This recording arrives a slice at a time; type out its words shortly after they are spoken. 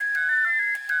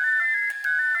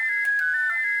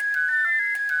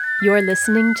You're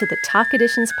listening to the Talk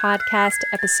Editions podcast,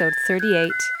 episode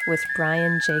 38, with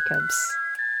Bryan Jacobs.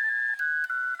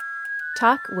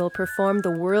 Talk will perform the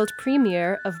world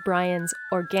premiere of Bryan's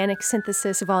Organic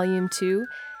Synthesis Volume 2,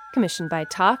 commissioned by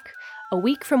Talk, a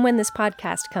week from when this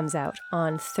podcast comes out,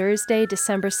 on Thursday,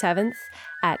 December 7th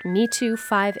at Me Too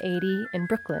 580 in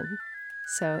Brooklyn.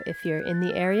 So if you're in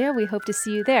the area, we hope to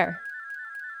see you there.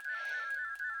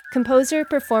 Composer,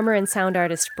 performer, and sound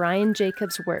artist Bryan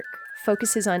Jacobs' work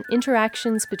focuses on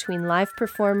interactions between live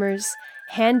performers,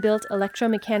 hand-built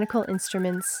electromechanical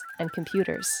instruments, and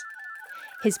computers.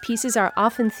 His pieces are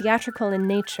often theatrical in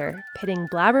nature, pitting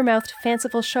blabbermouthed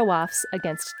fanciful show-offs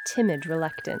against timid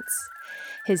reluctance.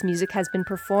 His music has been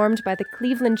performed by the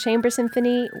Cleveland Chamber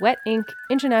Symphony, Wet Ink,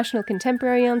 International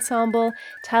Contemporary Ensemble,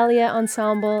 Thalia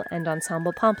Ensemble, and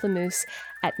Ensemble Pamplemousse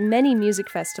at many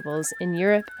music festivals in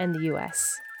Europe and the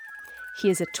US. He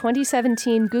is a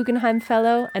 2017 Guggenheim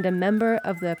Fellow and a member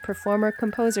of the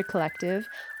performer-composer collective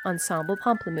Ensemble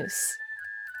Pamplemousse.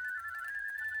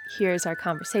 Here's our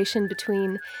conversation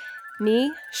between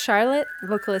me, Charlotte,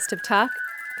 vocalist of Talk,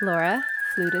 Laura,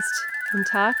 flutist in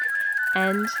Talk,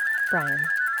 and Bryan.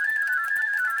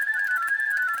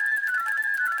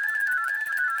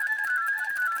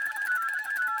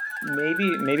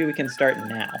 Maybe we can start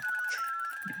now.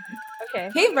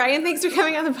 Okay. Hey, Bryan, thanks for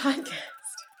coming on the podcast.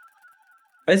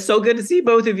 It's so good to see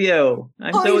both of you.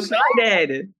 I'm so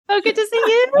excited. Oh, good to see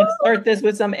you. Let's start this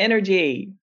with some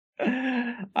energy.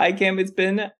 It's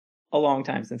been a long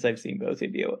time since I've seen both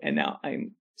of you, and now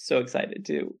I'm so excited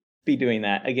to be doing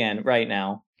that again right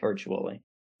now, virtually.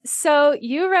 So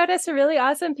you wrote us a really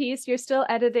awesome piece. You're still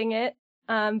editing it,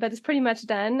 but it's pretty much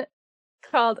done,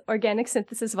 called Organic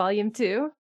Synthesis Volume 2.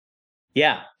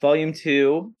 Yeah, Volume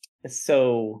 2.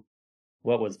 So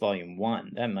what was Volume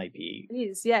 1? That might be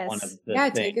yes. one of the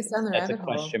things. Take us down the That's rabbit a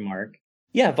hole. question mark.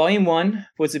 Yeah, Volume 1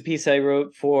 was a piece I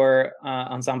wrote for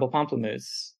Ensemble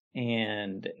Pamplemousse.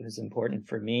 And it was important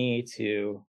for me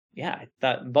I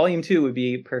thought Volume 2 would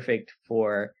be perfect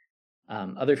for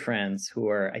other friends who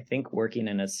are, I think, working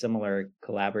in a similar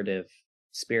collaborative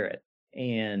spirit.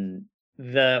 And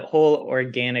the whole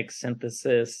organic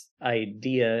synthesis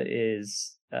idea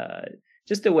is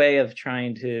just a way of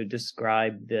trying to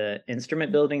describe the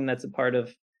instrument building that's a part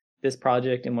of this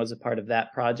project and was a part of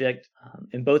that project.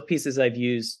 In both pieces, I've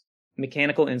used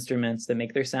mechanical instruments that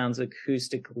make their sounds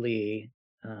acoustically,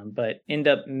 but end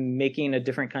up making a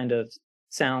different kind of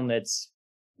sound that's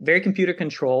very computer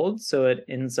controlled, so it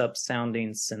ends up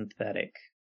sounding synthetic.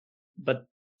 But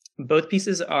both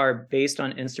pieces are based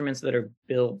on instruments that are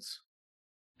built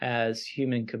as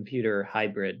human-computer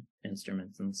hybrid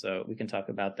instruments, and so we can talk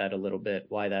about that a little bit,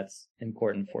 why that's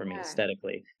important for me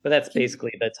aesthetically. But that's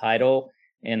basically the title,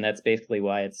 and that's basically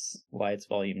why it's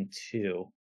Volume 2.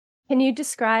 Can you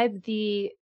describe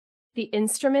the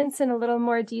instruments in a little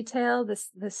more detail?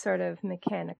 This sort of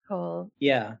mechanical.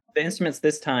 Yeah, the instruments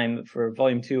this time for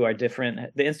Volume 2 are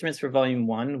different. The instruments for Volume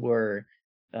 1 were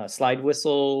slide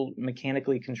whistle,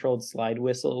 mechanically controlled slide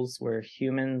whistles, where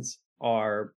humans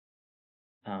are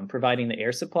providing the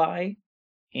air supply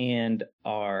and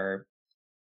are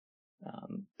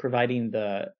providing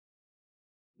the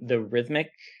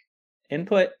rhythmic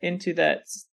input into that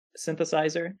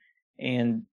synthesizer,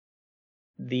 and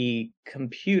the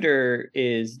computer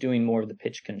is doing more of the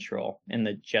pitch control and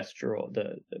the gestural,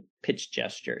 the pitch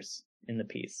gestures in the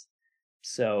piece.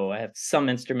 So I have some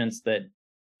instruments that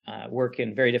work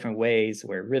in very different ways,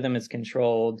 where rhythm is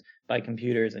controlled by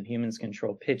computers and humans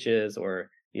control pitches, or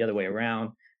the other way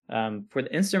around. For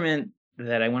the instrument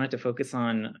that I wanted to focus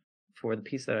on for the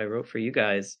piece that I wrote for you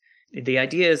guys, the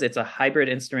idea is it's a hybrid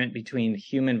instrument between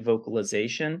human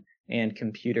vocalization and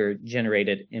computer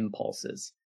generated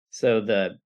impulses. So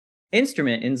the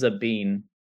instrument ends up being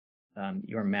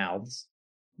your mouths.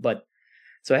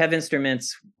 So I have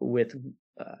instruments with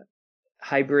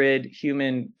hybrid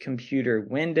human-computer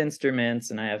wind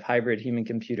instruments, and I have hybrid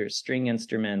human-computer string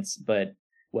instruments. But,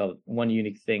 one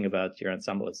unique thing about your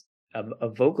ensemble is a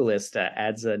vocalist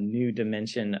adds a new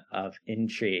dimension of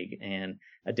intrigue and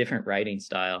a different writing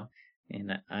style.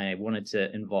 And I wanted to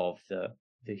involve the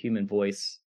human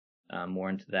voice more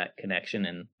into that connection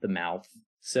and the mouth.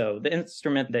 So the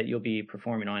instrument that you'll be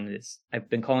performing on I've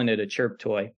been calling it a chirp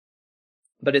toy,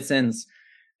 but it sends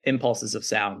impulses of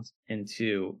sound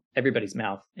into everybody's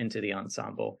mouth, into the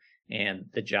ensemble. And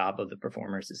the job of the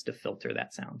performers is to filter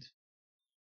that sound.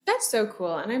 That's so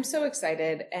cool. And I'm so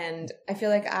excited. And I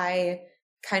feel like I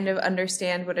kind of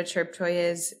understand what a chirp toy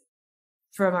is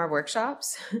from our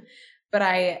workshops, but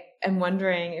I am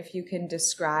wondering if you can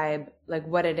describe like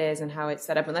what it is and how it's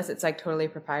set up, unless it's like totally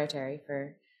proprietary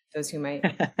for those who might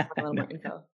have a little more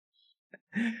info.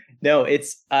 No, it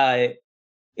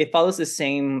follows the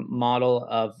same model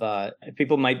of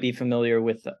people might be familiar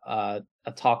with a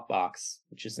talk box,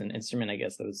 which is an instrument, I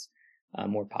guess, that was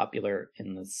more popular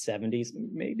in the 70s,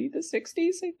 maybe the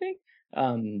 60s, I think.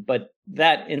 But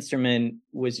that instrument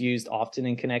was used often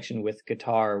in connection with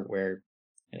guitar, where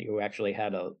you actually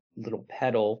had a little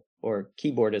pedal, or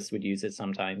keyboardists would use it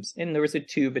sometimes. And there was a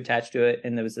tube attached to it,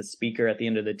 and there was a speaker at the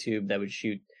end of the tube that would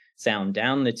shoot sound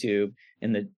down the tube,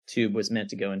 and the tube was meant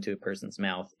to go into a person's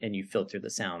mouth, and you filter the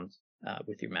sound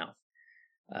with your mouth.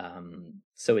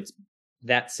 So it's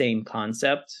that same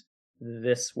concept.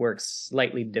 This works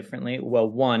slightly differently. Well,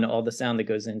 one, all the sound that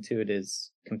goes into it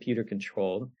is computer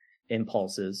controlled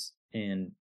impulses,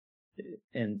 and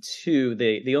two,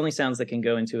 the only sounds that can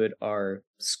go into it are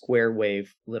square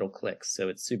wave little clicks. So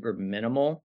it's super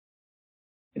minimal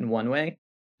in one way,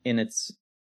 and it's,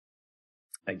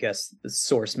 I guess, the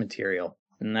source material.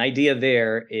 And the idea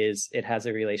there is it has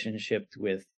a relationship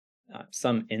with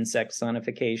some insect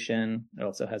sonification. It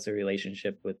also has a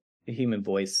relationship with the human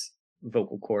voice,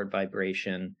 vocal cord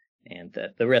vibration, and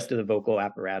the rest of the vocal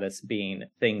apparatus being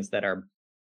things that are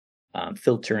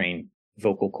filtering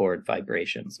vocal cord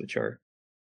vibrations, which are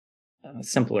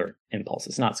simpler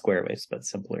impulses, not square waves, but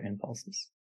simpler impulses.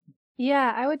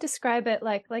 Yeah, I would describe it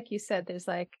like you said, there's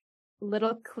like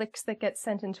little clicks that get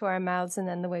sent into our mouths, and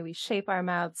then the way we shape our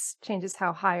mouths changes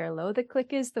how high or low the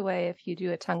click is. The way if you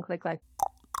do a tongue click, like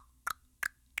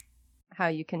how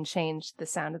you can change the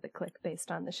sound of the click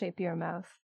based on the shape of your mouth.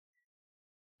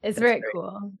 It's very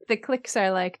cool. The clicks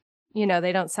are like,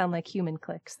 they don't sound like human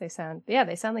clicks. They sound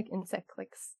like insect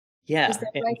clicks. Yeah. Is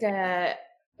there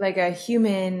like a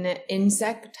human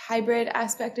insect hybrid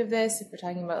aspect of this? If we're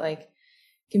talking about like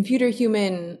computer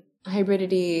human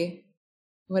hybridity,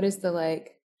 what is the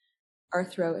like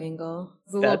arthro angle?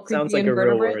 That sounds like a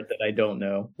real word that I don't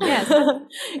know. Yeah.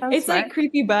 It's smart. Like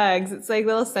creepy bugs. It's like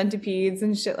little centipedes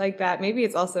and shit like that. Maybe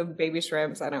it's also baby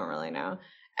shrimps. I don't really know.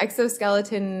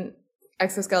 Exoskeleton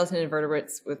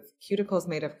invertebrates with cuticles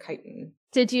made of chitin.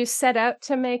 Did you set out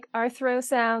to make arthro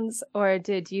sounds, or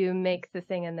did you make the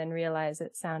thing and then realize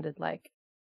it sounded like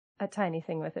a tiny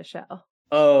thing with a shell?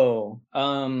 Oh,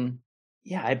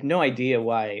 yeah, I have no idea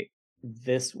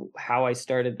how I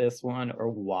started this one or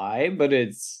why, but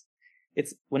it's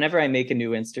whenever I make a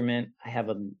new instrument,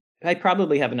 I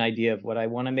probably have an idea of what I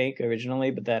want to make originally,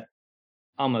 but that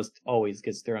almost always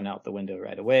gets thrown out the window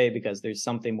right away because there's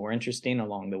something more interesting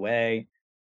along the way.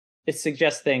 It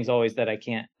suggests things always that I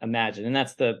can't imagine, and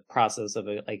that's the process of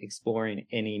like exploring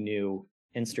any new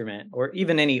instrument or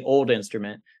even any old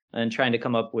instrument and trying to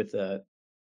come up with a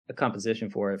composition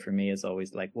for it. For me is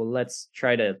always like, well, let's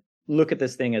try to look at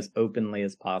this thing as openly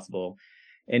as possible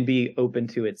and be open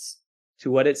to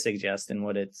what it suggests and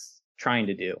what it's trying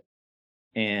to do,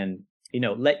 and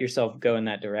let yourself go in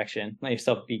that direction. Let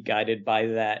yourself be guided by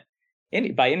that,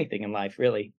 by anything in life,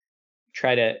 really.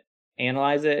 Try to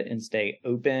analyze it and stay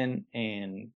open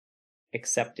and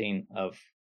accepting of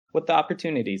what the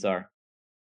opportunities are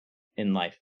in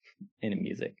life, in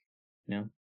music,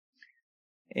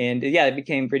 And yeah, it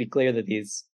became pretty clear that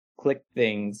these click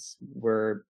things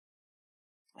there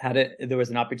was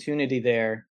an opportunity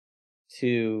there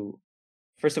to,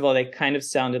 first of all, they kind of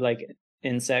sounded like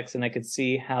insects, and I could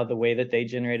see how the way that they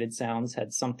generated sounds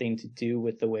had something to do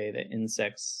with the way that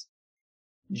insects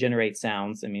generate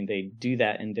sounds. I mean, they do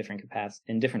that in different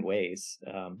ways,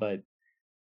 but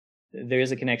there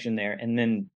is a connection there. And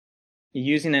then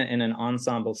using it in an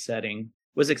ensemble setting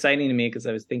was exciting to me because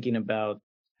I was thinking about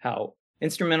how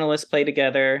instrumentalists play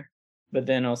together, but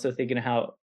then also thinking of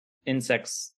how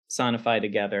insects sonify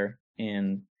together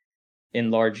in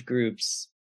large groups.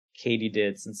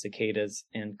 Katydids and cicadas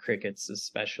and crickets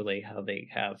especially, how they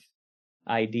have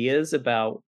ideas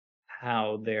about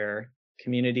how their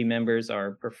community members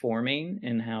are performing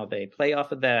and how they play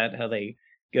off of that, how they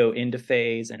go into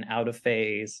phase and out of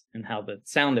phase, and how the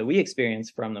sound that we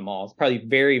experience from them all is probably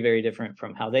very, very different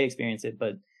from how they experience it,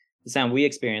 but the sound we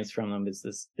experience from them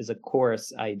is a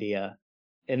chorus idea.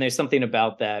 And there's something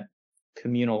about that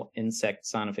communal insect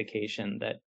sonification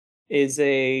that is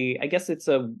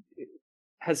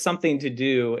has something to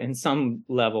do in some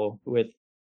level with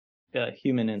a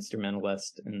human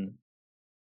instrumentalist and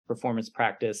performance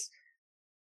practice,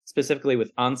 specifically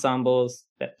with ensembles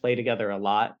that play together a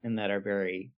lot and that are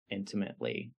very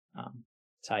intimately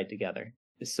tied together.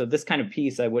 So this kind of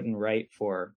piece I wouldn't write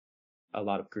for a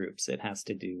lot of groups. It has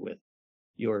to do with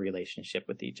your relationship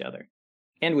with each other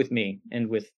and with me and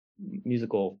with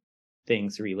musical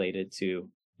things related to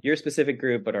your specific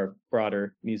group, but our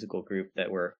broader musical group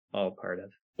that we're all part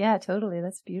of. Yeah, totally.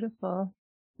 That's beautiful.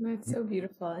 That's so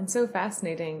beautiful and so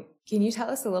fascinating. Can you tell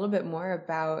us a little bit more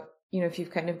about, if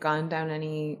you've kind of gone down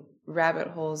any rabbit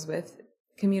holes with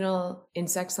communal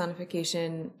insect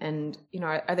sonification and,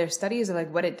 are there studies of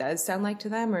like what it does sound like to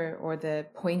them or the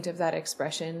point of that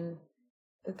expression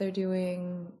that they're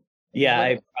doing?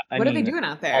 Yeah, what are they doing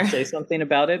out there? I'll say something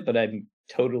about it, but I'm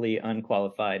totally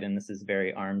unqualified, and this is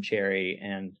very armchairy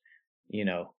and,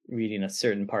 reading a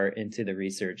certain part into the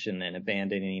research and then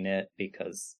abandoning it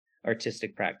because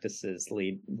artistic practices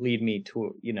lead me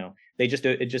to,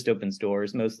 it just opens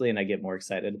doors mostly, and I get more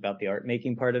excited about the art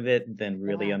making part of it than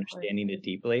really understanding it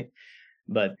deeply.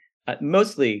 But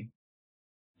mostly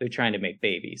they're trying to make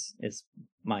babies is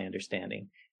my understanding,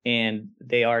 and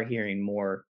they are hearing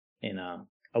more in a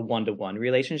one-to-one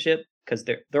relationship because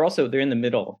they're in the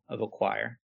middle of a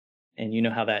choir, and you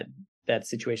know how that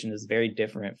situation is very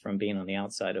different from being on the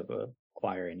outside of a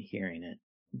choir and hearing it.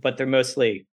 But they're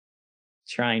mostly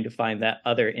trying to find that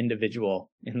other individual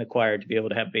in the choir to be able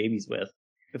to have babies with,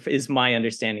 is my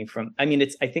understanding from, I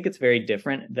think it's very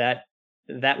different. That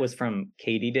was from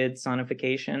katydid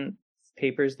sonification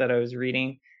papers that I was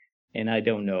reading, and I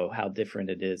don't know how different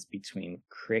it is between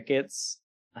crickets.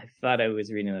 I thought I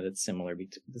was reading that it's similar.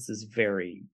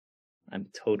 I'm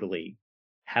totally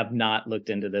have not looked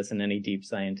into this in any deep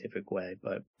scientific way,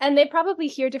 but. And they probably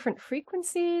hear different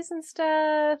frequencies and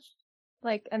stuff.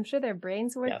 Like, I'm sure their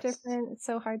brains work different. It's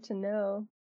so hard to know.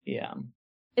 Yeah.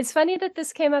 It's funny that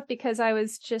this came up because I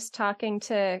was just talking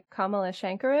to Kamala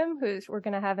Shankaram, we're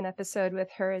going to have an episode with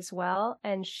her as well.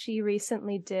 And she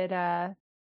recently did in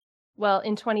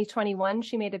 2021,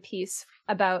 she made a piece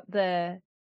about the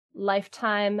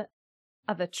lifetime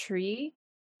of a tree.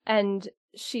 And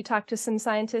she talked to some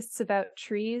scientists about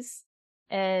trees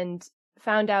and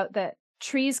found out that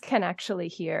trees can actually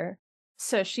hear.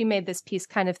 So she made this piece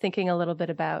kind of thinking a little bit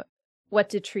about what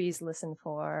do trees listen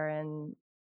for? And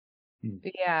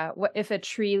what if a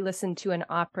tree listened to an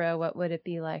opera, what would it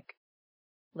be like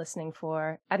listening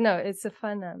for? I don't know. It's a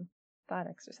fun thought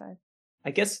exercise.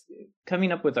 I guess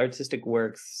coming up with artistic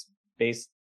works based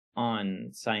on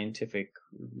scientific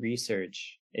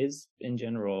research is in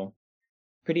general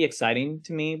pretty exciting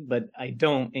to me, but I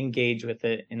don't engage with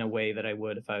it in a way that I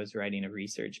would if I was writing a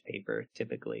research paper.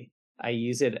 Typically, I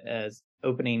use it as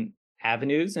opening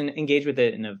avenues and engage with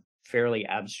it in a fairly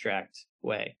abstract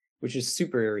way, which is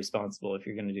super irresponsible if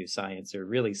you're going to do science or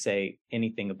really say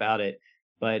anything about it,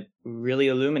 but really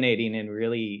illuminating and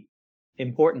really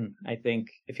important, I think,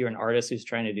 if you're an artist who's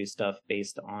trying to do stuff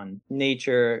based on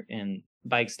nature and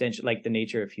by extension, like the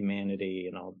nature of humanity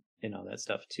and all that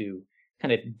stuff, to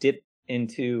kind of dip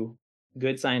into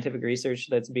good scientific research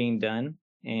that's being done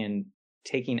and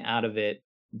taking out of it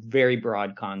very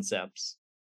broad concepts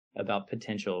about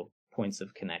potential points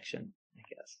of connection, I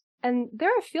guess. And there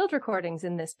are field recordings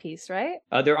in this piece, right?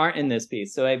 There aren't in this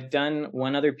piece. So I've done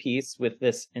one other piece with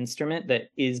this instrument that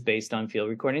is based on field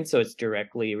recording. So it's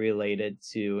directly related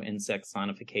to insect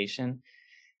sonification.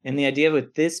 And the idea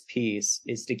with this piece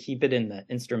is to keep it in the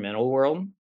instrumental world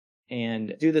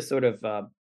and do the sort of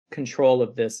control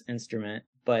of this instrument,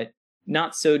 but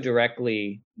not so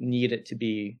directly need it to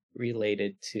be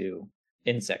related to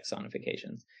insect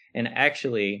sonifications. And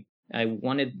actually, I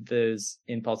wanted those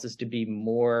impulses to be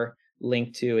more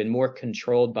linked to and more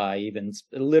controlled by, even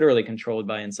literally controlled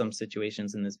by in some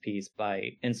situations in this piece, by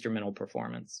instrumental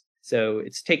performance. So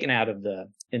it's taken out of the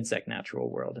insect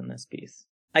natural world in this piece.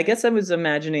 I guess I was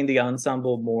imagining the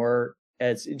ensemble more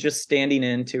as just standing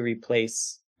in to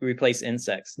replace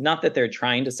insects. Not that they're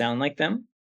trying to sound like them.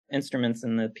 Instruments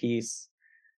in the piece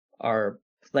are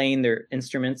playing their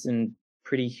instruments in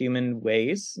pretty human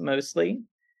ways, mostly.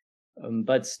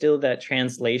 But still that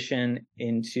translation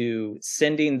into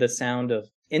sending the sound of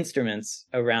instruments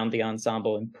around the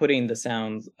ensemble and putting the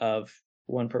sounds of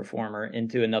one performer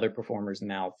into another performer's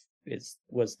mouth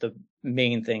was the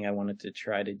main thing I wanted to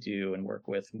try to do and work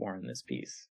with more in this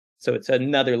piece. So it's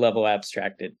another level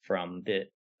abstracted from the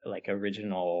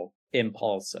original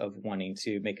impulse of wanting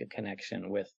to make a connection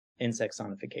with insect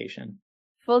sonification.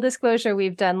 Full disclosure,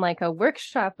 we've done a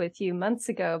workshop with you months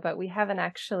ago, but we haven't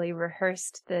actually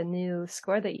rehearsed the new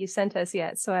score that you sent us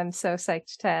yet. So I'm so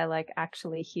psyched to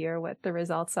actually hear what the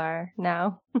results are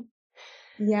now.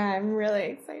 Yeah, I'm really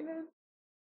excited.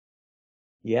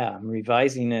 Yeah, I'm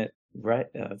revising it right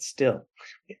still.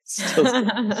 It's still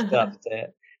stuff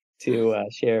to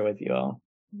share with you all.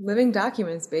 Living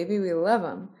documents, baby. We love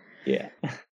them. Yeah.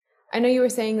 I know you were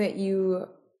saying that you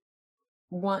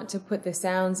want to put the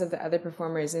sounds of the other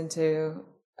performers into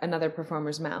another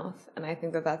performer's mouth. And I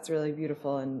think that that's really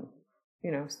beautiful and,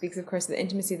 speaks, of course, to the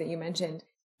intimacy that you mentioned.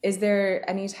 Is there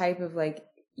any type of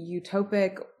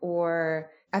utopic or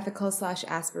ethical /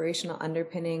 aspirational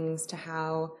underpinnings to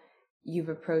how you've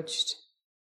approached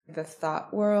the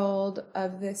thought world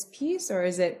of this piece, or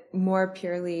is it more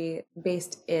purely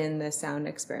based in the sound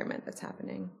experiment that's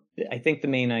happening? I think the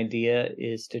main idea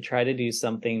is to try to do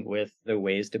something with the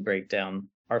ways to break down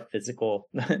our physical,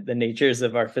 the natures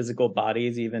of our physical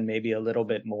bodies, even maybe a little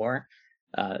bit more,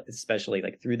 especially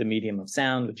like through the medium of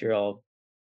sound, which you're all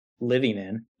living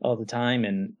in all the time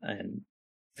and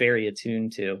very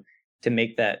attuned to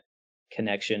make that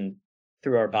connection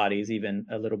through our bodies even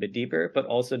a little bit deeper, but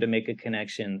also to make a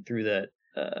connection through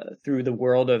the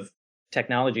world of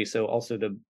technology. So also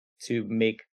to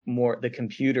make more the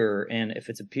computer, and if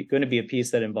it's going to be a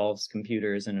piece that involves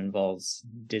computers and involves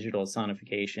digital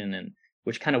sonification, and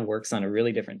which kind of works on a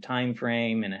really different time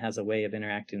frame, and it has a way of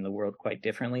interacting in the world quite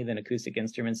differently than acoustic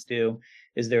instruments do.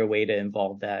 Is there a way to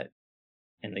involve that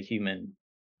in the human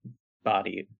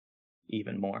body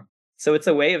even more? So it's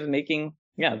a way of making,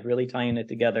 really tying it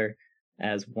together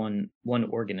as one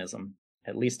organism,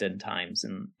 at least in times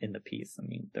in the piece. I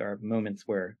mean, there are moments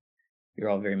where you're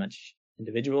all very much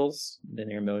individuals. Then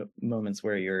there are moments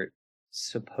where you're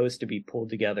supposed to be pulled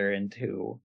together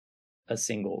into a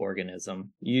single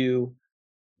organism. You,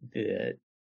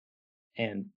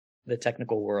 and the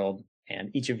technical world, and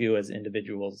each of you as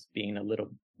individuals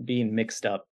being mixed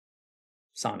up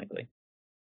sonically.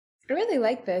 I really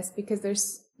like this because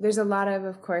there's a lot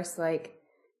of course, like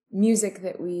music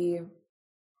that we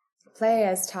play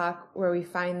as talk where we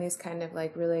find these kind of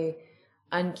like really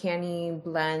uncanny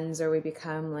blends, or we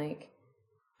become like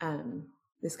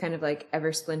this kind of like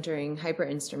ever splintering hyper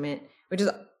instrument, which is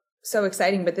so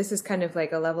exciting. But this is kind of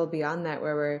like a level beyond that,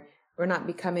 where we're not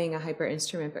becoming a hyper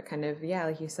instrument, but kind of,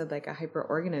 like you said, like a hyper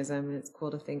organism. And it's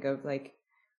cool to think of like,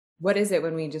 what is it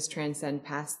when we just transcend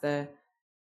past the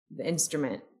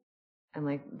instrument and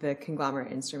like the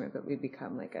conglomerate instrument, but we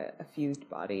become like a fused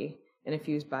body, and a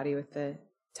fused body with the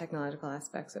technological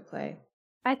aspects at play.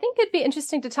 I think it'd be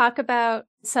interesting to talk about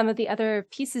some of the other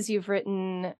pieces you've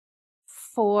written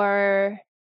for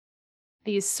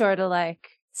these sort of like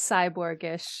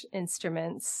cyborgish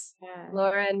instruments. Yeah.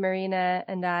 Laura and Marina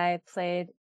and I played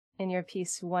in your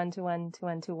piece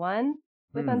 1-to-1-to-1-to-1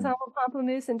 with Ensemble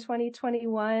Pamplemousse in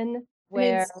 2021.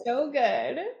 Where it's so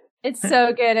good. It's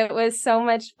so good. It was so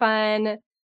much fun.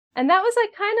 And that was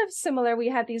like kind of similar. We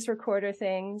had these recorder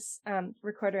things,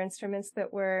 recorder instruments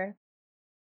that were,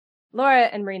 Laura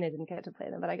and Marina didn't get to play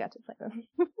them, but I got to play them.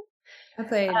 I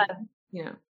played,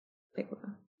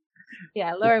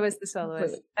 yeah, Laura was the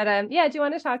soloist. But do you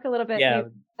want to talk a little bit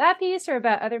about that piece or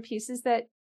about other pieces that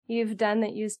you've done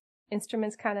that use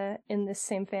instruments kind of in this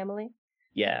same family?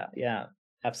 Yeah,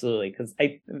 absolutely. Because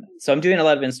I'm doing a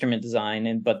lot of instrument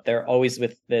design, but they're always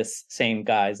with this same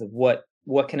guise of what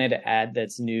can it add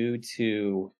that's new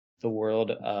to the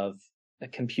world of a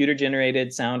computer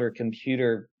generated sound or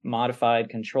computer modified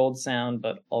controlled sound,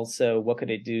 but also what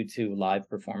could it do to live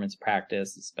performance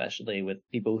practice, especially with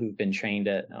people who've been trained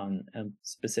on a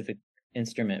specific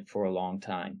instrument for a long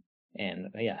time. And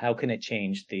how can it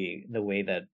change the way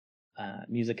that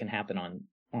music can happen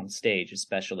on stage,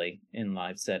 especially in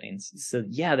live settings? So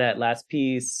that last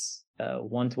piece,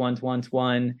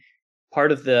 1-to-1-to-1-to-1,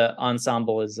 part of the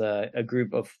ensemble is a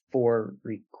group of 4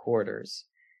 recorders,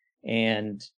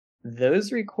 and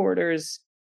those recorders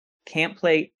can't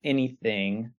play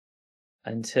anything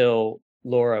until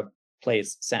Laura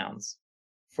plays sounds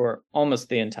for almost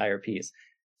the entire piece.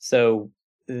 So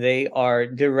they are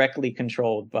directly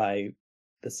controlled by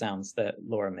the sounds that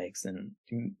Laura makes, and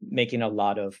making a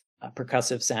lot of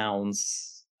percussive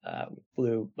sounds,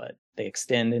 flute, but they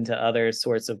extend into other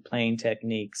sorts of playing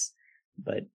techniques.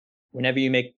 But whenever you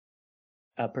make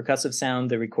a percussive sound,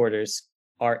 the recorders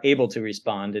are able to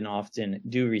respond, and often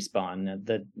do respond.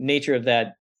 The nature of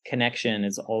that connection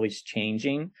is always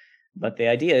changing, but the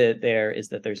idea there is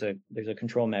that there's a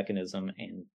control mechanism,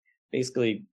 and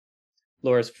basically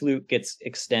Laura's flute gets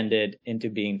extended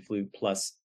into being flute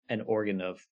plus an organ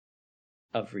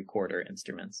of recorder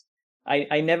instruments.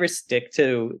 I never stick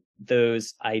to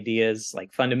those ideas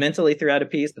like fundamentally throughout a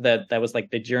piece, but that was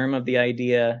like the germ of the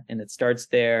idea, and it starts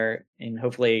there, and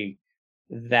hopefully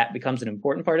that becomes an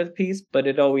important part of the piece, but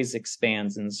it always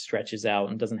expands and stretches out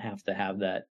and doesn't have to have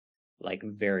that like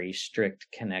very strict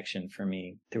connection for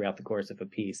me throughout the course of a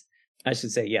piece. I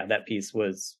should say, that piece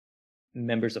was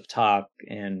members of Talk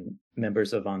and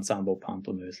members of Ensemble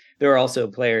Pamplemousse. There are also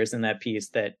players in that piece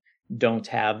that don't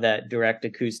have that direct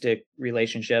acoustic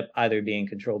relationship, either being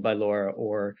controlled by Laura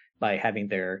or by having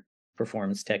their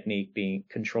performance technique being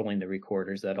controlling the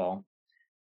recorders at all.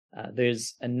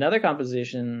 There's another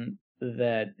composition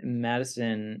that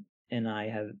Madison and I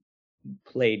have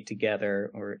played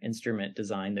together, or instrument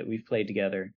design that we've played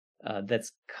together,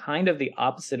 that's kind of the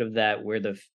opposite of that, where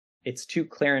it's two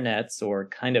clarinets, or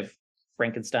kind of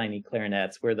Frankenstein-y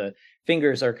clarinets, where the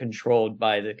fingers are controlled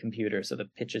by the computer, so the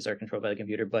pitches are controlled by the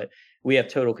computer, but we have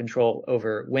total control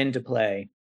over when to play,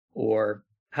 or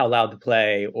how loud to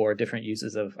play, or different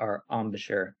uses of our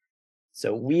embouchure.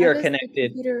 So we are connected.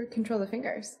 The computer control the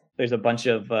fingers? There's a bunch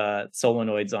of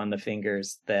solenoids on the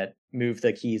fingers that move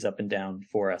the keys up and down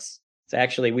for us. So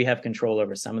actually, we have control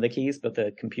over some of the keys, but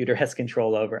the computer has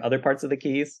control over other parts of the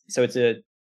keys. So it's a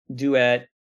duo,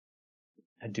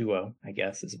 I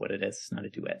guess, is what it is. It's not a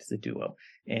duet, it's a duo.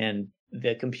 And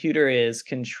the computer is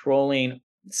controlling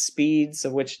speeds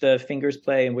of which the fingers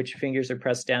play and which fingers are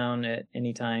pressed down at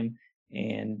any time.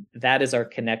 And that is our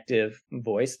connective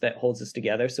voice that holds us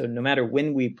together. So no matter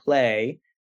when we play,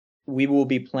 we will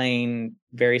be playing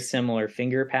very similar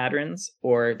finger patterns,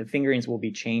 or the fingerings will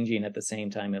be changing at the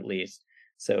same time at least.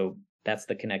 So that's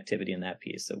the connectivity in that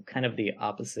piece. So kind of the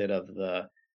opposite of the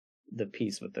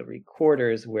piece with the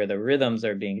recorders, where the rhythms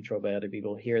are being controlled by other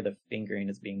people. Here the fingering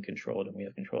is being controlled and we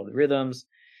have control of the rhythms.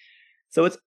 So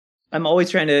I'm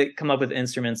always trying to come up with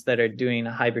instruments that are doing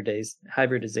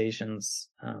hybridizations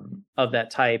of that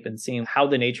type, and seeing how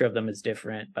the nature of them is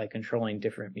different by controlling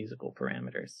different musical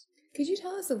parameters. Could you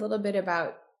tell us a little bit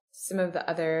about some of the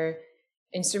other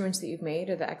instruments that you've made,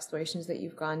 or the explorations that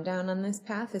you've gone down on this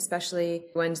path, especially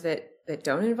ones that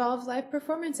don't involve live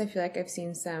performance? I feel like I've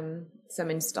seen some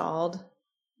installed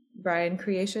Bryan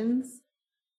creations.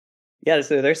 Yeah,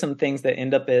 so there's some things that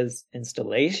end up as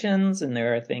installations, and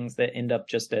there are things that end up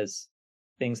just as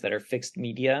things that are fixed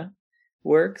media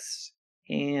works.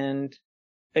 And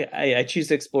I choose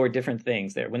to explore different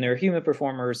things there. When there are human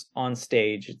performers on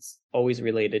stage, it's always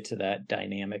related to that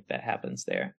dynamic that happens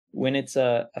there. When it's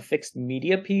a fixed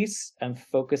media piece, I'm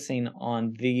focusing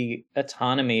on the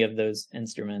autonomy of those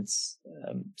instruments.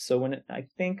 So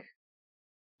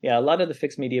a lot of the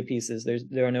fixed media pieces,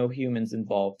 there are no humans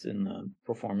involved in the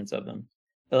performance of them.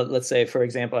 Let's say, for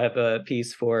example, I have a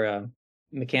piece for a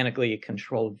mechanically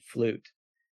controlled flute.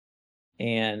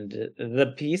 And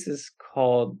the piece is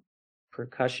called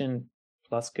Percussion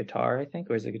plus Guitar, I think,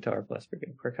 or is it Guitar plus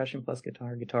Percussion plus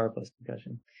Guitar, Guitar plus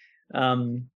Percussion?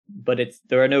 But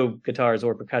there are no guitars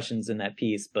or percussions in that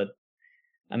piece, but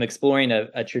I'm exploring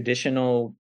a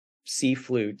traditional C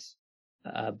flute.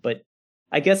 But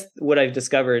I guess what I've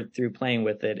discovered through playing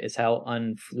with it is how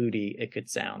unfluty it could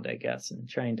sound, I guess, and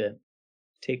trying to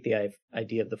take the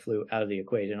idea of the flute out of the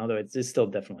equation, although it still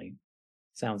definitely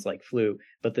sounds like flute,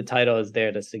 but the title is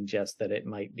there to suggest that it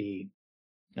might be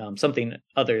something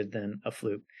other than a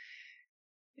flute.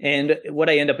 And what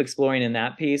I end up exploring in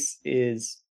that piece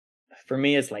is, for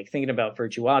me, it's like thinking about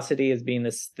virtuosity as being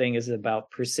this thing is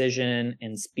about precision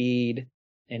and speed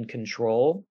and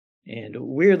control. And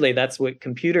weirdly, that's what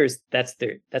computers, that's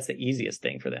the easiest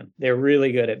thing for them. They're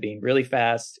really good at being really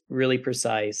fast, really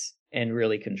precise, and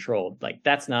really controlled. Like,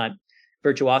 that's not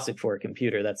virtuosic for a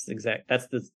computer. That's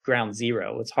the ground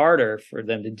zero. What's harder for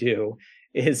them to do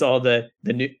is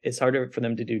it's harder for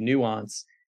them to do nuance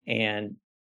and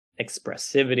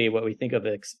expressivity, what we think of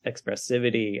as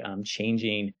expressivity,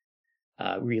 changing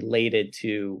related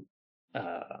to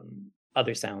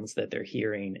other sounds that they're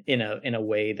hearing in a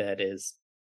way that is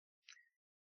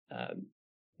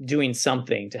doing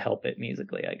something to help it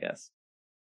musically, I guess,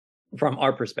 from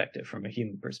our perspective, from a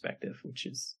human perspective, which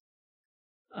is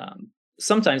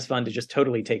sometimes fun to just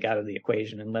totally take out of the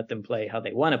equation and let them play how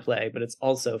they want to play. But it's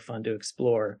also fun to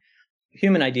explore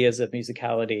human ideas of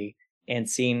musicality and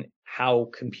seeing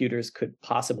how computers could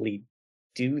possibly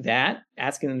do that,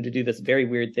 asking them to do this very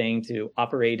weird thing, to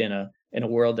operate in a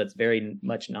world that's very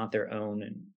much not their own.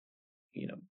 And,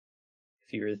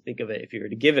 if you were to think of it, if you were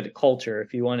to give it a culture,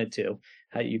 if you wanted to,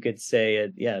 how you could say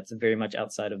it's very much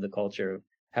outside of the culture of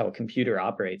how a computer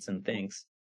operates and thinks.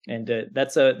 And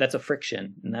that's a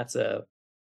friction, and that's an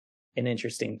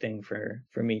interesting thing for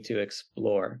me to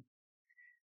explore.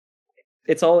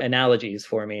 It's all analogies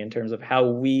for me in terms of how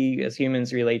we as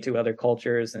humans relate to other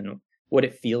cultures and what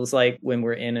it feels like when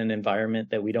we're in an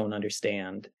environment that we don't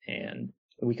understand. And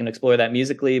we can explore that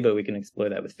musically, but we can explore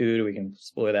that with food. We can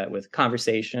explore that with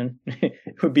conversation.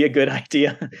 It would be a good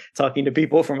idea, talking to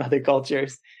people from other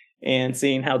cultures and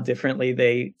seeing how differently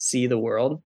they see the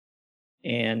world,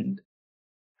 and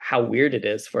how weird it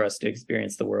is for us to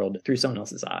experience the world through someone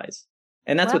else's eyes.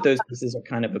 And that's what those pieces are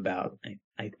kind of about,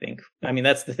 I think. I mean,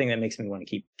 that's the thing that makes me want to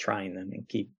keep trying them and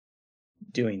keep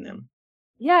doing them.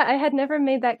 Yeah, I had never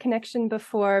made that connection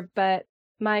before, but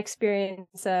my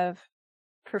experience of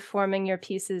performing your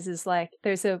pieces is like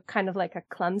there's a kind of like a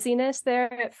clumsiness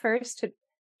there at first to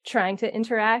trying to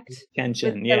interact.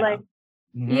 Tension, with the, like,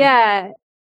 Mhm. Yeah.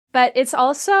 But it's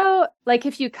also like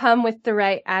if you come with the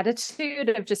right attitude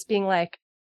of just being like,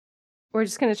 we're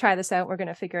just going to try this out. We're going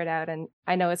to figure it out. And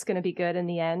I know it's going to be good in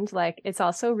the end. Like, it's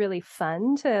also really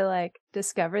fun to like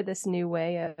discover this new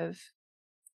way of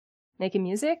making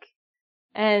music.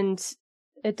 And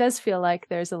it does feel like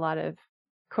there's a lot of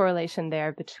correlation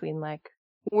there between like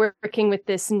working with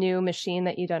this new machine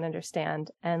that you don't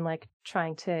understand and like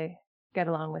trying to get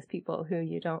along with people who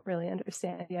you don't really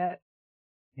understand yet.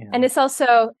 Yeah. And it's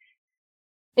also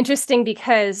interesting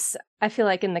because I feel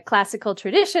like in the classical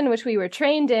tradition, which we were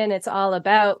trained in, it's all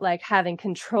about like having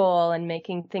control and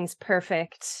making things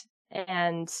perfect.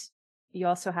 And you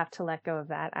also have to let go of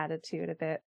that attitude a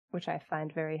bit, which I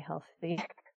find very healthy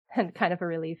and kind of a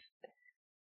relief.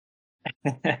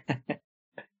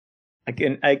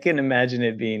 I can imagine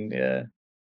it being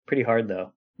pretty hard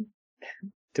though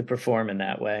to perform in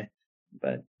that way,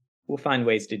 but we'll find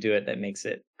ways to do it that makes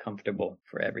it comfortable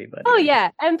for everybody. Oh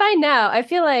yeah, and by now I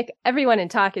feel like everyone in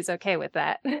talk is okay with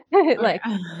that. Like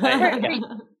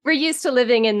we're used to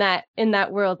living in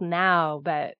that world now,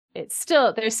 but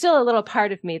there's still a little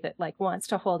part of me that like wants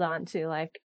to hold on to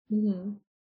like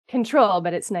control,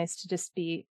 but it's nice to just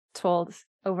be told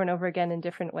over and over again in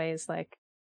different ways, like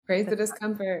praise the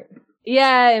discomfort.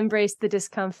 Yeah, embrace the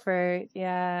discomfort.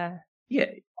 Yeah. Yeah,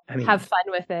 I mean, have fun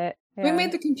with it. We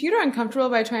made the computer uncomfortable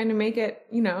by trying to make it,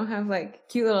 have like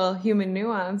cute little human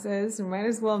nuances. We might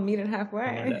as well meet it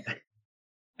halfway.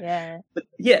 Yeah. But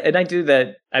yeah, and I do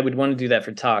that. I would want to do that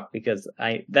for talk because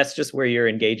that's just where you're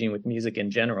engaging with music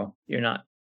in general. You're not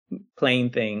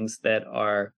playing things that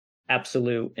are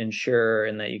absolute and sure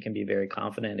and that you can be very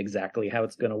confident exactly how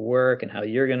it's going to work and how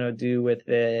you're going to do with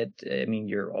it. I mean,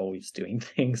 you're always doing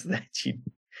things that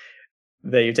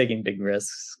you're taking big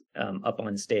risks up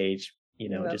on stage,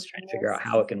 just trying to figure out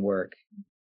how it can work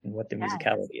and what the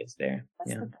musicality is there.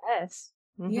 That's the best.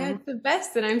 Mm-hmm. Yeah, it's the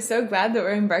best. And I'm so glad that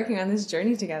we're embarking on this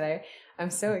journey together.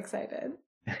 I'm so excited.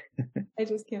 I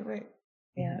just can't wait.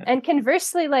 Yeah. And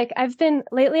conversely, like I've been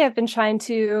trying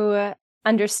to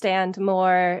understand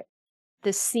more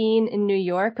the scene in New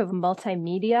York of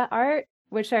multimedia art,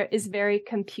 which is very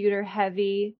computer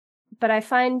heavy. But I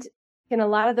find in a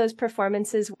lot of those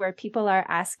performances where people are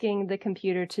asking the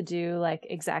computer to do like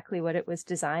exactly what it was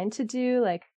designed to do,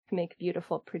 like make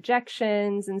beautiful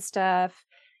projections and stuff,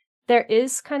 there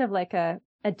is kind of like a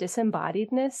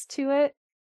disembodiedness to it.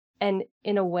 And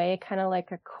in a way, kind of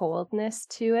like a coldness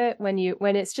to it when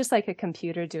it's just like a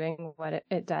computer doing what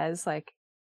it does. Like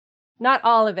not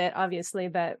all of it, obviously,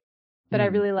 but I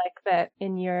really like that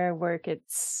in your work.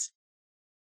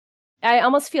 I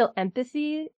almost feel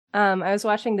empathy. I was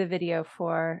watching the video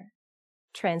for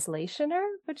Translationer,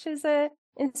 which is a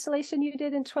installation you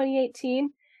did in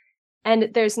 2018. And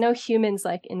there's no humans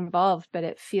like involved, but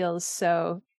it feels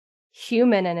so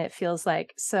human and it feels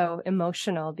like so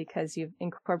emotional because you've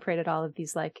incorporated all of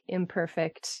these like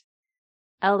imperfect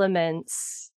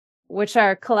elements which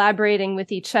are collaborating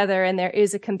with each other, and there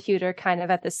is a computer kind of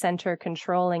at the center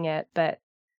controlling it, but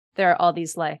there are all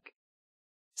these like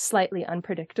slightly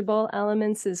unpredictable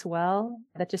elements as well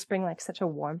that just bring like such a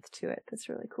warmth to it. That's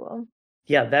really cool.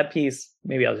 Yeah, that piece,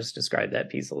 maybe I'll just describe that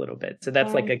piece a little bit. So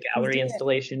that's like a gallery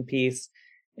installation piece,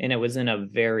 and it was in a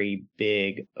very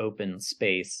big open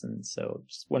space. And so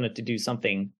just wanted to do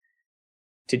something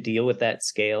to deal with that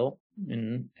scale.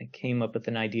 And I came up with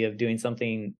an idea of doing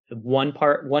something, one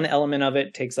element of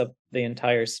it takes up the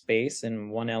entire space,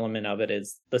 and one element of it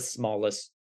is the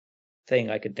smallest thing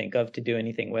I could think of to do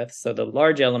anything with. So the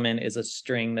large element is a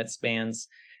string that spans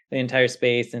the entire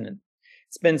space and it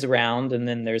spins around, and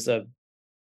then there's a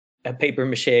paper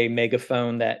mache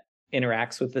megaphone that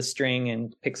interacts with the string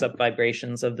and picks up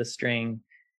vibrations of the string.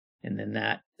 And then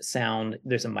that sound,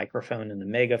 there's a microphone in the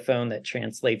megaphone that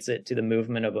translates it to the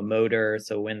movement of a motor.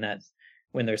 So when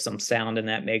there's some sound in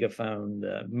that megaphone,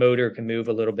 the motor can move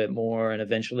a little bit more, and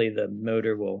eventually the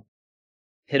motor will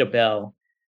hit a bell.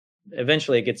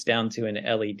 Eventually it gets down to an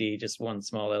LED, just one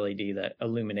small LED that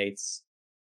illuminates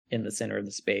in the center of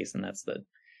the space. And that's the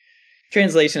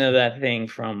translation of that thing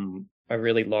from a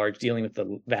really large, dealing with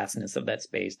the vastness of that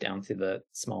space, down to the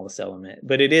smallest element.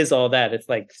 But it is all that. It's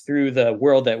like through the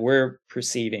world that we're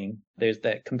perceiving, there's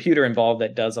that computer involved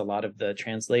that does a lot of the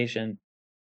translation,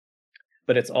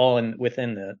 but it's all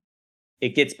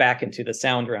it gets back into the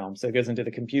sound realm. So it goes into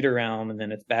the computer realm, and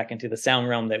then it's back into the sound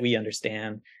realm that we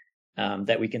understand,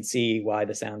 that we can see why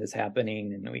the sound is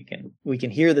happening, and we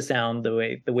can hear the sound the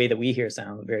way that we hear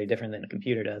sound, very different than a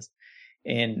computer does.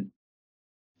 And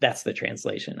that's the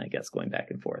translation, I guess, going back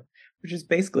and forth, which is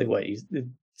basically what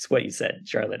you said,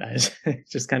 Charlotte. I was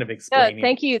just kind of explaining.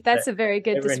 Thank you. That's a very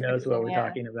good description. Everyone knows what we're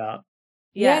talking about.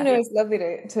 Yeah, no, it's lovely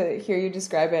to hear you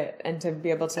describe it and to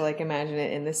be able to like imagine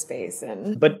it in this space.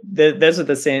 And But those are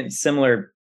the same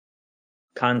similar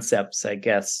concepts, I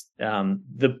guess.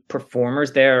 The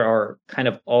performers there are kind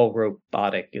of all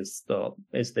robotic is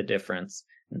the difference.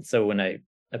 And so when I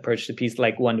approached a piece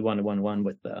like 1-1-1-1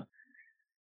 with the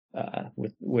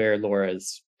with where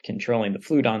Laura's controlling the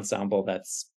flute ensemble,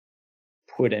 that's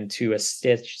put into a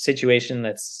situation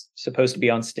that's supposed to be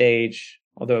on stage,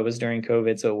 although it was during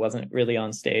COVID, so it wasn't really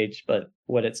on stage. But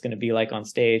what it's going to be like on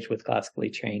stage with classically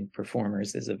trained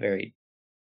performers is a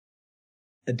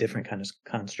different kind of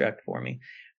construct for me,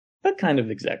 but kind of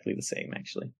exactly the same,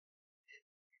 actually.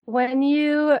 When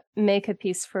you make a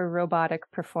piece for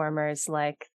robotic performers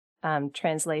like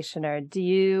Translationer, do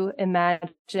you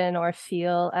imagine or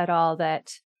feel at all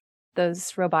that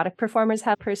those robotic performers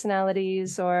have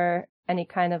personalities or any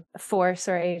kind of force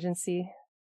or agency?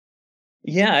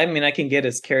 Yeah, I mean, I can get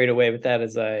as carried away with that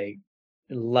as I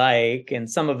like, and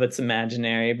some of it's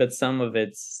imaginary, but some of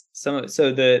it's so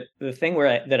the thing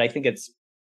that I think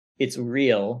it's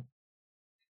real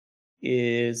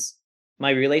is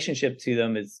my relationship to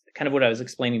them is kind of what I was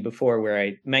explaining before, where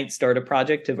I might start a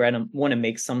project to where I want to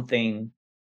make something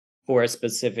for a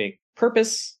specific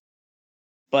purpose,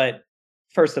 but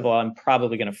first of all, I'm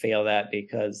probably going to fail that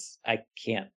because I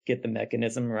can't get the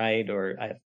mechanism right, or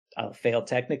I'll fail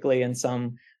technically in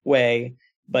some way.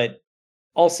 But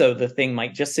also, the thing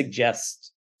might just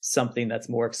suggest something that's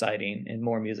more exciting and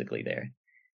more musically there,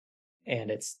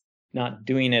 and it's not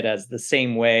doing it as the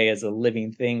same way as a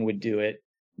living thing would do it,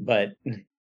 but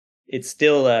it's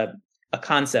still a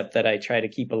concept that I try to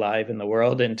keep alive in the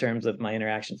world in terms of my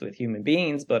interactions with human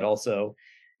beings, but also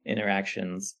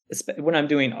interactions when I'm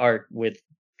doing art, with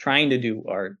trying to do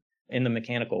art in the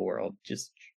mechanical world,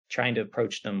 just trying to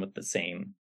approach them with the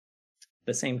same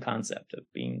concept of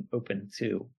being open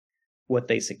to what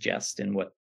they suggest and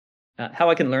what how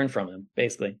I can learn from them,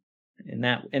 basically. In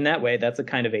that way, that's a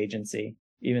kind of agency,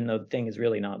 even though the thing is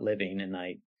really not living, and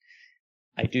I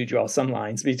do draw some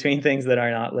lines between things that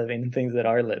are not living and things that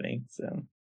are living. So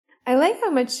I like how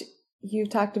much you've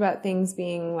talked about things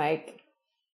being like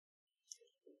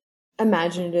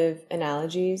imaginative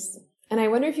analogies. And I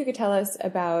wonder if you could tell us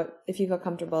about, if you feel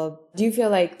comfortable, do you feel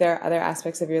like there are other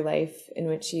aspects of your life in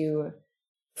which you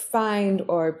find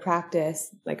or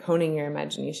practice like honing your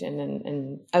imagination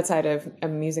and outside of a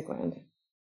music land?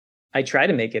 I try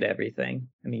to make it everything.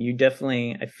 I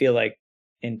mean, I feel like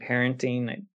in parenting,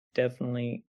 I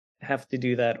definitely have to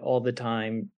do that all the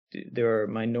time. There are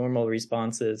my normal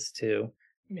responses to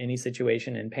any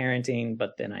situation in parenting,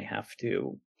 but then I have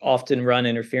to often run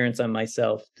interference on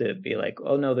myself to be like,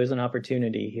 oh no, there's an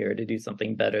opportunity here to do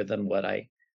something better than what I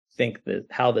think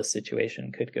how the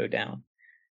situation could go down.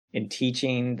 In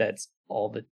teaching, that's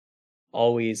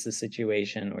always the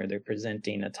situation where they're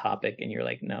presenting a topic and you're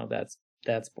like, no,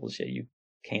 that's bullshit. You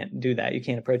can't do that. You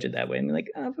can't approach it that way. And I'm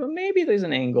like, well, maybe there's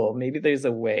an angle. Maybe there's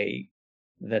a way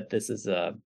that this is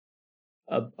a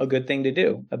good thing to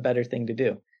do, a better thing to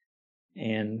do.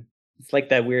 And it's like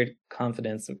that weird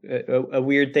confidence, a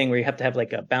weird thing where you have to have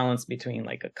like a balance between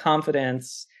like a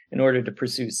confidence in order to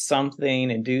pursue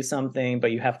something and do something,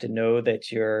 but you have to know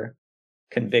that your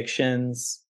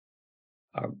convictions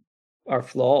are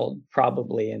flawed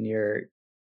probably, and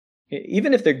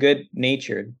even if they're good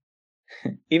natured,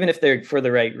 even if they're for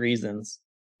the right reasons,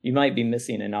 you might be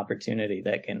missing an opportunity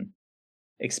that can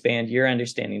expand your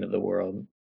understanding of the world.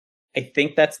 I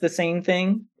think that's the same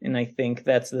thing, and I think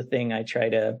that's the thing I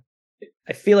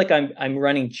feel like I'm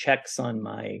running checks on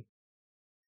my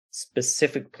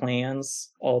specific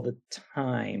plans all the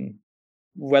time,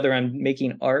 whether I'm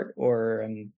making art or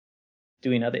I'm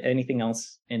doing anything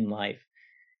else in life.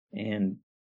 And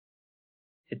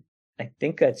I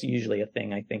think that's usually a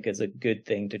thing I think is a good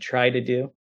thing to try to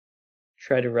do.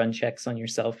 Try to run checks on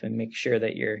yourself and make sure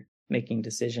that you're making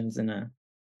decisions in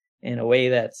a way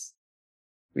that's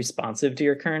responsive to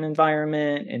your current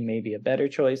environment, and maybe a better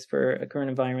choice for a current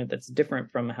environment that's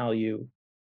different from how your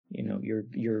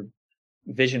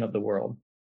vision of the world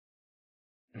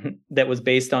that was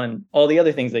based on all the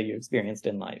other things that you experienced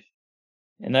in life.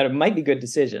 And that it might be good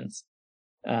decisions,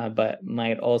 but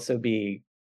might also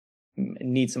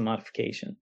need some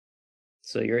modification.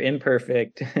 So you're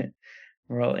imperfect.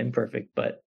 We're all imperfect,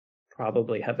 but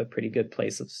probably have a pretty good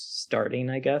place of starting,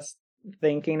 I guess,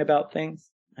 thinking about things.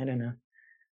 I don't know.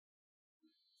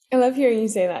 I love hearing you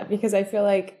say that, because I feel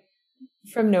like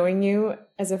from knowing you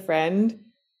as a friend,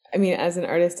 I mean, as an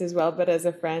artist as well, but as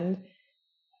a friend,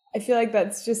 I feel like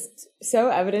that's just so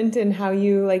evident in how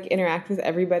you like interact with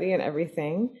everybody and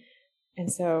everything.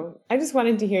 And so I just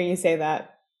wanted to hear you say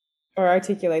that or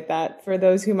articulate that for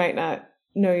those who might not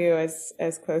know you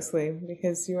as closely,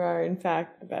 because you are in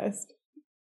fact the best.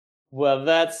 Well,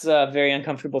 that's a very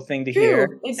uncomfortable thing to hear.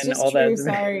 True. It's And just all true. that.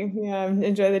 Sorry. Yeah.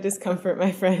 Enjoy the discomfort,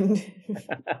 my friend.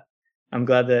 I'm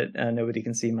glad that nobody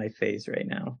can see my face right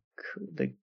now.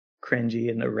 The cringy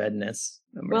and the redness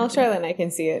Well, emerging. Charlotte and I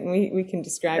can see it, and we can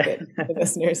describe it to the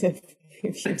listeners if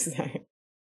you desire.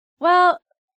 Well,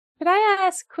 could I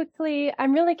ask quickly?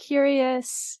 I'm really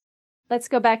curious. Let's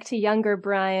go back to younger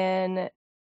Bryan.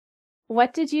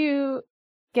 What did you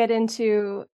get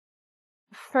into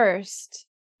first?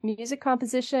 Music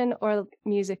composition or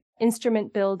music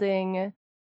instrument building?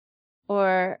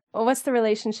 Or what's the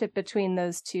relationship between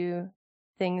those two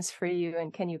things for you?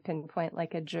 And can you pinpoint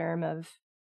like a germ of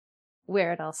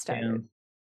where it all started?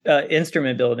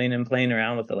 Instrument building and playing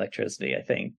around with electricity, I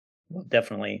think,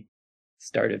 definitely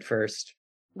started first.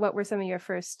 What were some of your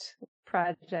first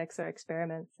projects or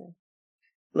experiments?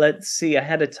 Let's see. I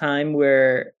had a time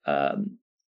where,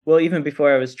 well, even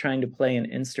before I was trying to play an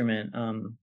instrument,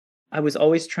 I was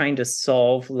always trying to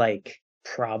solve like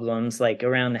problems like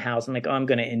around the house. I'm like, oh, I'm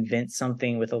going to invent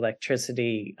something with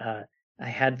electricity. I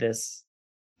had this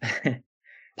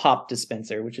pop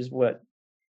dispenser, which is what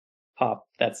pop,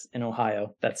 that's in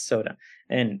Ohio, that's soda.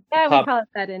 And Yeah, pop, we call it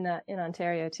that in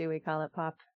Ontario too. We call it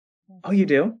pop. oh, you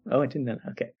do? Oh, I didn't know.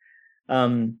 Okay.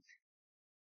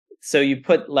 So you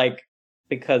put like,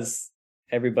 because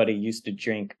everybody used to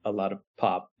drink a lot of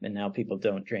pop and now people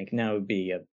don't drink. Now it would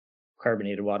be a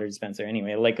carbonated water dispenser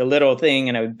anyway, like a little thing,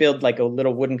 and I would build like a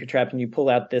little wooden contraption. You pull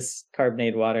out this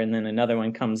carbonated water and then another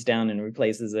one comes down and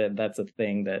replaces it. That's a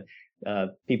thing that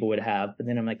people would have. But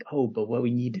then I'm like, oh, but what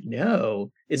we need to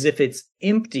know is if it's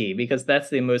empty, because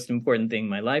that's the most important thing in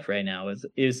my life right now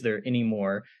is there any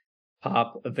more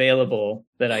pop available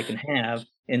that I can have?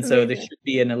 And so there should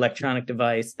be an electronic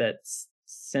device that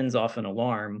sends off an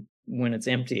alarm when it's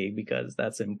empty, because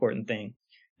that's an important thing.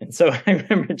 And so I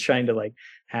remember trying to like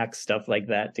hack stuff like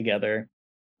that together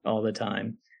all the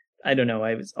time. I don't know.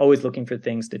 I was always looking for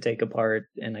things to take apart.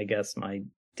 And I guess my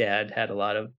dad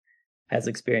has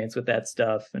experience with that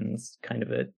stuff and is kind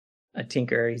of a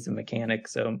tinker. He's a mechanic.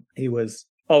 So he was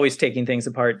always taking things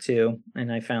apart too.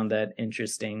 And I found that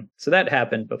interesting. So that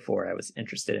happened before I was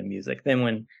interested in music. Then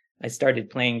when I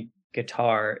started playing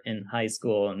guitar in high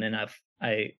school, and then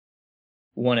I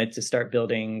wanted to start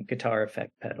building guitar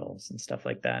effect pedals and stuff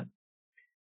like that.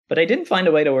 But I didn't find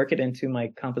a way to work it into my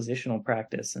compositional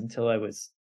practice until I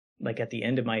was like at the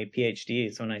end of my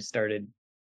PhD. So when I started,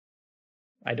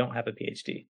 I don't have a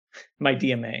PhD, my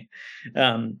DMA,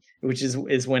 which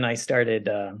is when I started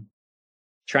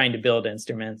trying to build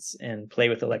instruments and play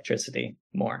with electricity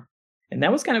more. And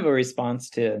that was kind of a response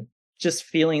to just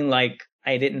feeling like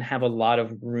I didn't have a lot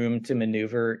of room to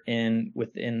maneuver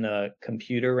within the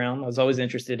computer realm. I was always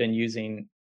interested in using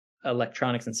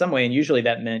electronics in some way, and usually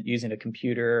that meant using a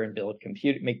computer and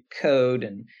make code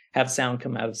and have sound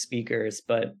come out of speakers.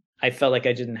 But I felt like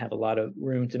I didn't have a lot of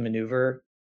room to maneuver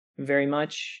very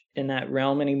much in that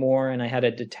realm anymore, and there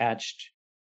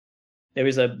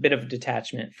was a bit of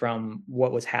detachment from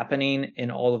what was happening in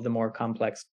all of the more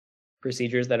complex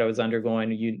procedures that I was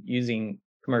undergoing using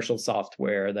commercial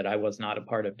software that I was not a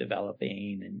part of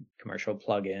developing, and commercial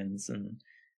plugins, and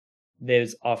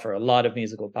those offer a lot of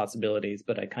musical possibilities,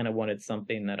 but I kind of wanted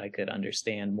something that I could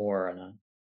understand more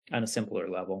on a simpler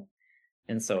level.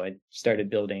 And so I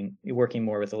started working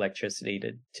more with electricity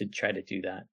to try to do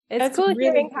that. It's cool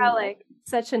hearing how like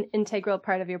such an integral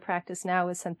part of your practice now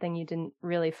is something you didn't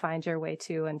really find your way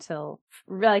to until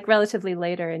like relatively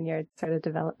later in your sort of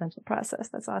developmental process.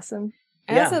 That's awesome.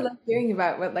 I also love hearing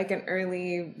about what like an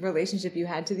early relationship you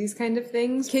had to these kind of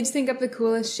things. Kids think up the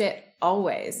coolest shit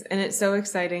always. And it's so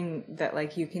exciting that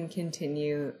like you can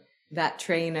continue that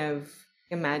train of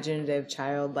imaginative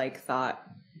childlike thought.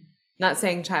 Not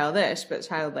saying childish, but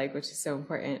childlike, which is so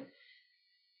important.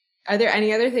 Are there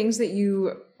any other things that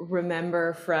you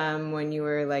remember from when you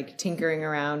were like tinkering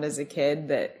around as a kid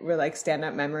that were like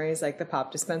stand-up memories, like the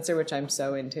pop dispenser, which I'm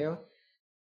so into?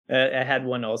 I had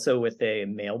one also with a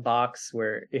mailbox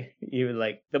where you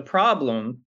like, the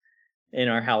problem in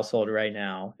our household right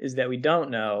now is that we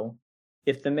don't know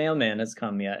if the mailman has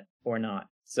come yet or not.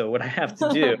 So what I have to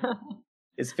do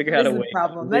is figure out a way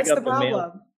to rig up the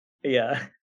mail. Yeah.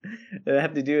 What I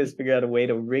have to do is figure out a way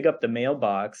to rig up the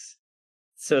mailbox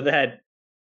so that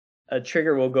a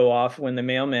trigger will go off when the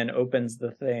mailman opens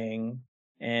the thing,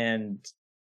 and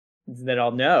that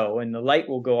I'll know, and the light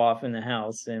will go off in the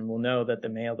house and we'll know that the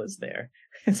mail is there.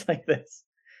 It's like this.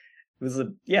 It was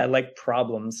like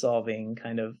problem solving,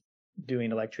 kind of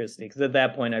doing electricity. Because at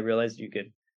that point I realized you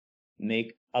could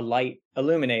make a light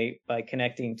illuminate by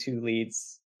connecting two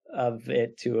leads of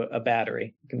it to a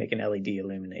battery. You can make an LED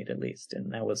illuminate at least.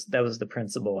 And that was the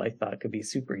principle I thought could be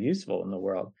super useful in the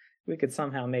world. We could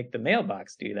somehow make the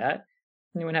mailbox do that.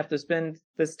 And you wouldn't have to spend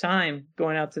this time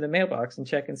going out to the mailbox and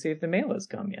check and see if the mail has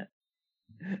come yet.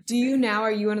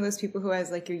 Are you one of those people who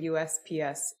has like your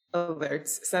USPS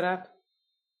alerts set up?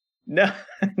 No.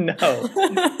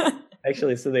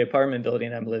 Actually, so the apartment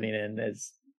building I'm living in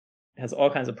has all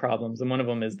kinds of problems. And one of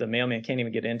them is the mailman can't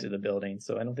even get into the building.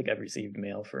 So I don't think I've received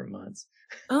mail for months.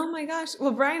 Oh my gosh.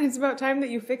 Well, Bryan, it's about time that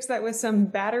you fix that with some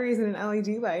batteries and an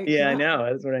LED light. Yeah, I know.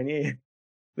 That's what I need.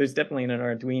 There's definitely an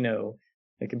Arduino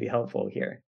that can be helpful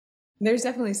here. There's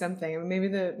definitely something. Maybe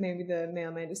the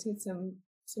mailman just needs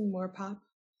some more pop.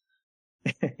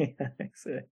 Yeah, thanks.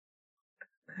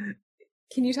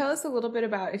 Can you tell us a little bit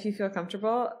about, if you feel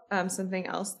comfortable, something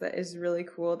else that is really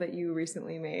cool that you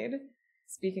recently made?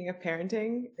 Speaking of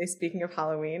parenting, speaking of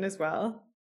Halloween as well.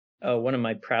 Oh, one of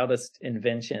my proudest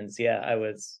inventions. Yeah,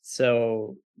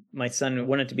 so my son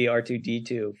wanted to be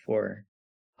R2-D2 for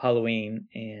Halloween,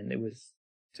 and it was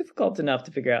difficult enough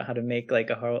to figure out how to make like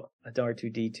a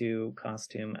R2-D2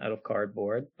 costume out of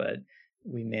cardboard, but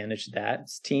we managed that.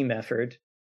 It's a team effort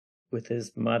with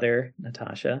his mother,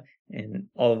 Natasha, and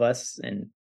all of us, and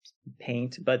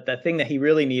paint. But the thing that he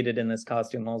really needed in this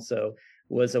costume also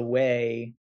was a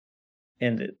way,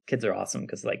 and the kids are awesome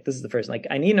because like this is the first, like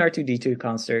I need an R2-D2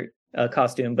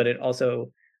 costume, but it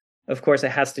also, of course,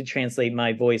 it has to translate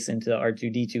my voice into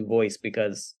R2-D2 voice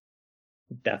because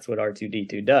that's what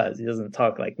R2-D2 does. He doesn't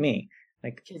talk like me.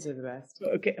 Like, kids are the best.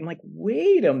 Okay, I'm like,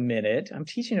 wait a minute. I'm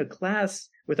teaching a class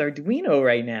with Arduino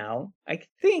right now. I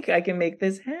think I can make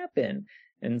this happen.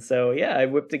 And so, yeah, I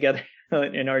whipped together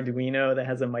an Arduino that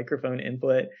has a microphone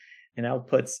input and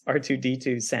outputs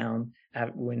R2-D2 sound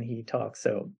when he talks.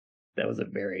 So that was a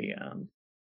very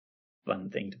fun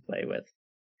thing to play with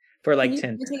for like 10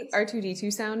 minutes. Can you take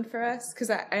R2-D2 sound for us?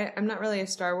 Because I'm not really a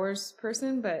Star Wars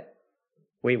person, but...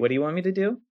 Wait, what do you want me to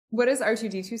do? What does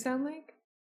R2-D2 sound like?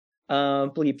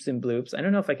 Bleeps and bloops. I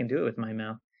don't know if I can do it with my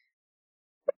mouth.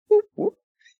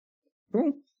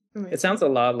 It sounds a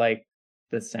lot like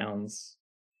the sounds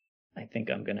I think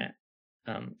I'm gonna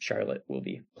Charlotte will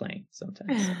be playing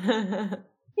sometimes.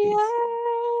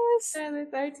 Yes!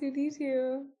 Charlotte's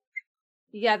R2-D2.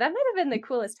 Yeah, that might have been the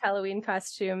coolest Halloween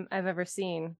costume I've ever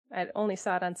seen. I only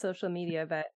saw it on social media,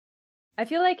 but I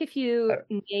feel like if you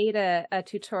made a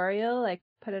tutorial, like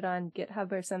put it on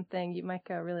GitHub or something, you might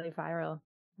go really viral.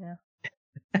 Yeah.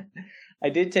 I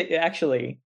did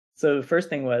actually. So the first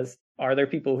thing was, are there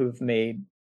people who've made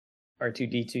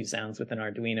R2-D2 sounds with an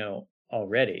Arduino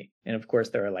already? And of course,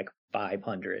 there are like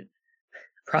 500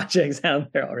 projects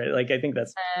out there already. Like I think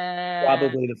that's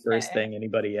probably the first thing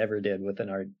anybody ever did with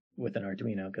an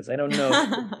Arduino, because I don't know.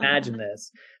 Imagine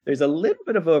this. There's a little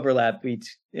bit of overlap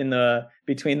between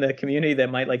the community that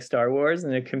might like Star Wars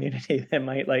and the community that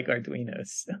might like Arduinos.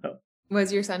 So.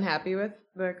 Was your son happy with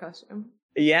the costume?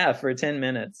 Yeah, for 10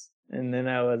 minutes, and then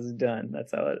I was done.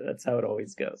 That's how it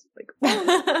always goes. Like,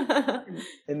 oh.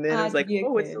 And then it's like,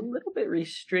 oh, it's a little bit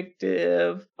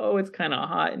restrictive. Oh, it's kind of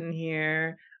hot in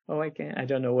here. Oh, I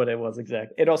don't know what it was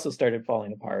exactly. It also started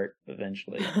falling apart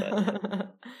eventually.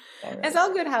 But, as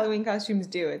all good Halloween costumes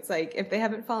do. It's like if they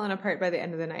haven't fallen apart by the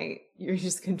end of the night, you're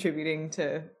just contributing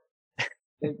to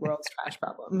the world's trash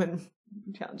problem in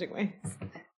challenging ways.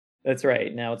 That's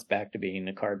right. Now it's back to being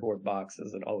a cardboard box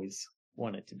as it always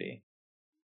wanted to be.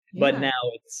 Yeah. But now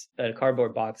it's a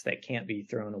cardboard box that can't be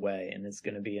thrown away, and it's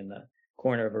going to be in the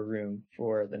corner of a room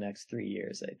for the next 3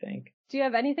 years, I think. Do you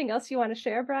have anything else you want to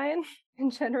share, Bryan,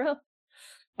 in general?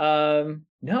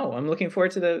 No, I'm looking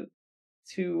forward to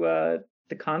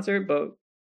the concert, but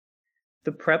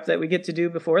the prep that we get to do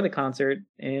before the concert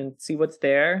and see what's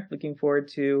there. Looking forward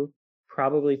to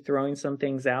probably throwing some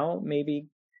things out, maybe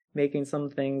making some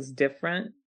things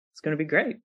different. It's going to be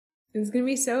great. It's going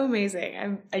to be so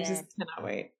amazing. I just cannot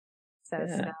wait. So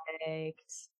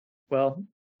stoked. Well,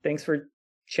 thanks for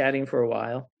chatting for a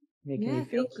while, making me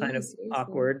feel kind of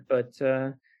awkward, but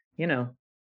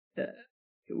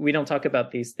we don't talk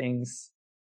about these things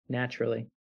naturally.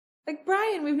 Like,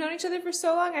 Bryan, we've known each other for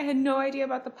so long. I had no idea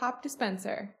about the pop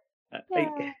dispenser.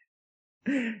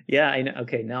 Yeah, I know.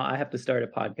 Okay, now I have to start a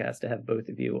podcast to have both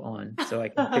of you on so I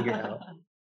can figure out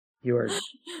your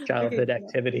childhood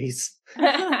activities.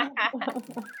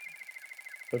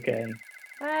 Okay.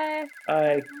 Bye.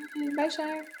 Bye. Bye,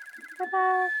 Shire.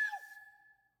 Bye-bye.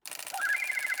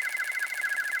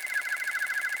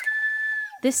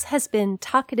 This has been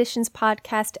Talk Editions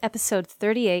Podcast, episode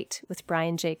 38 with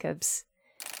Bryan Jacobs.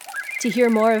 To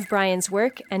hear more of Bryan's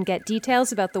work and get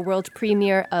details about the world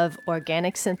premiere of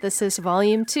Organic Synthesis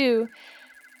Volume 2,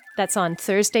 That's on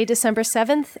Thursday, December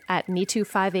 7th at Me Too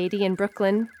 580 in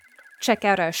Brooklyn. Check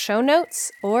out our show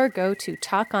notes or go to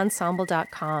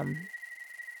talkensemble.com.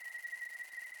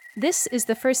 This is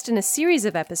the first in a series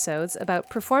of episodes about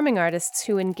performing artists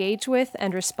who engage with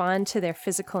and respond to their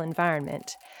physical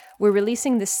environment. We're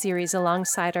releasing this series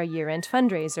alongside our year-end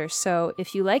fundraiser, so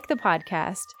if you like the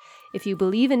podcast, if you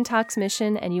believe in Talk's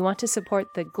mission and you want to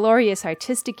support the glorious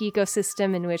artistic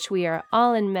ecosystem in which we are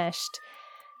all enmeshed,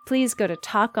 please go to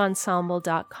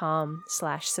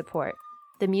talkensemble.com/support.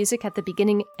 The music at the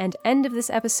beginning and end of this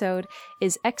episode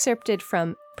is excerpted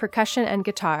from Percussion and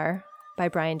Guitar by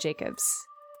Bryan Jacobs.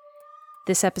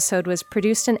 This episode was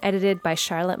produced and edited by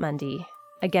Charlotte Mundy.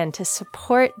 Again, to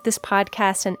support this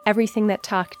podcast and everything that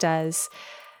Talk does,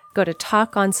 go to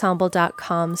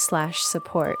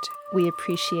talkensemble.com/support. We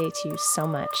appreciate you so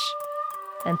much.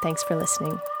 And thanks for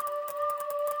listening.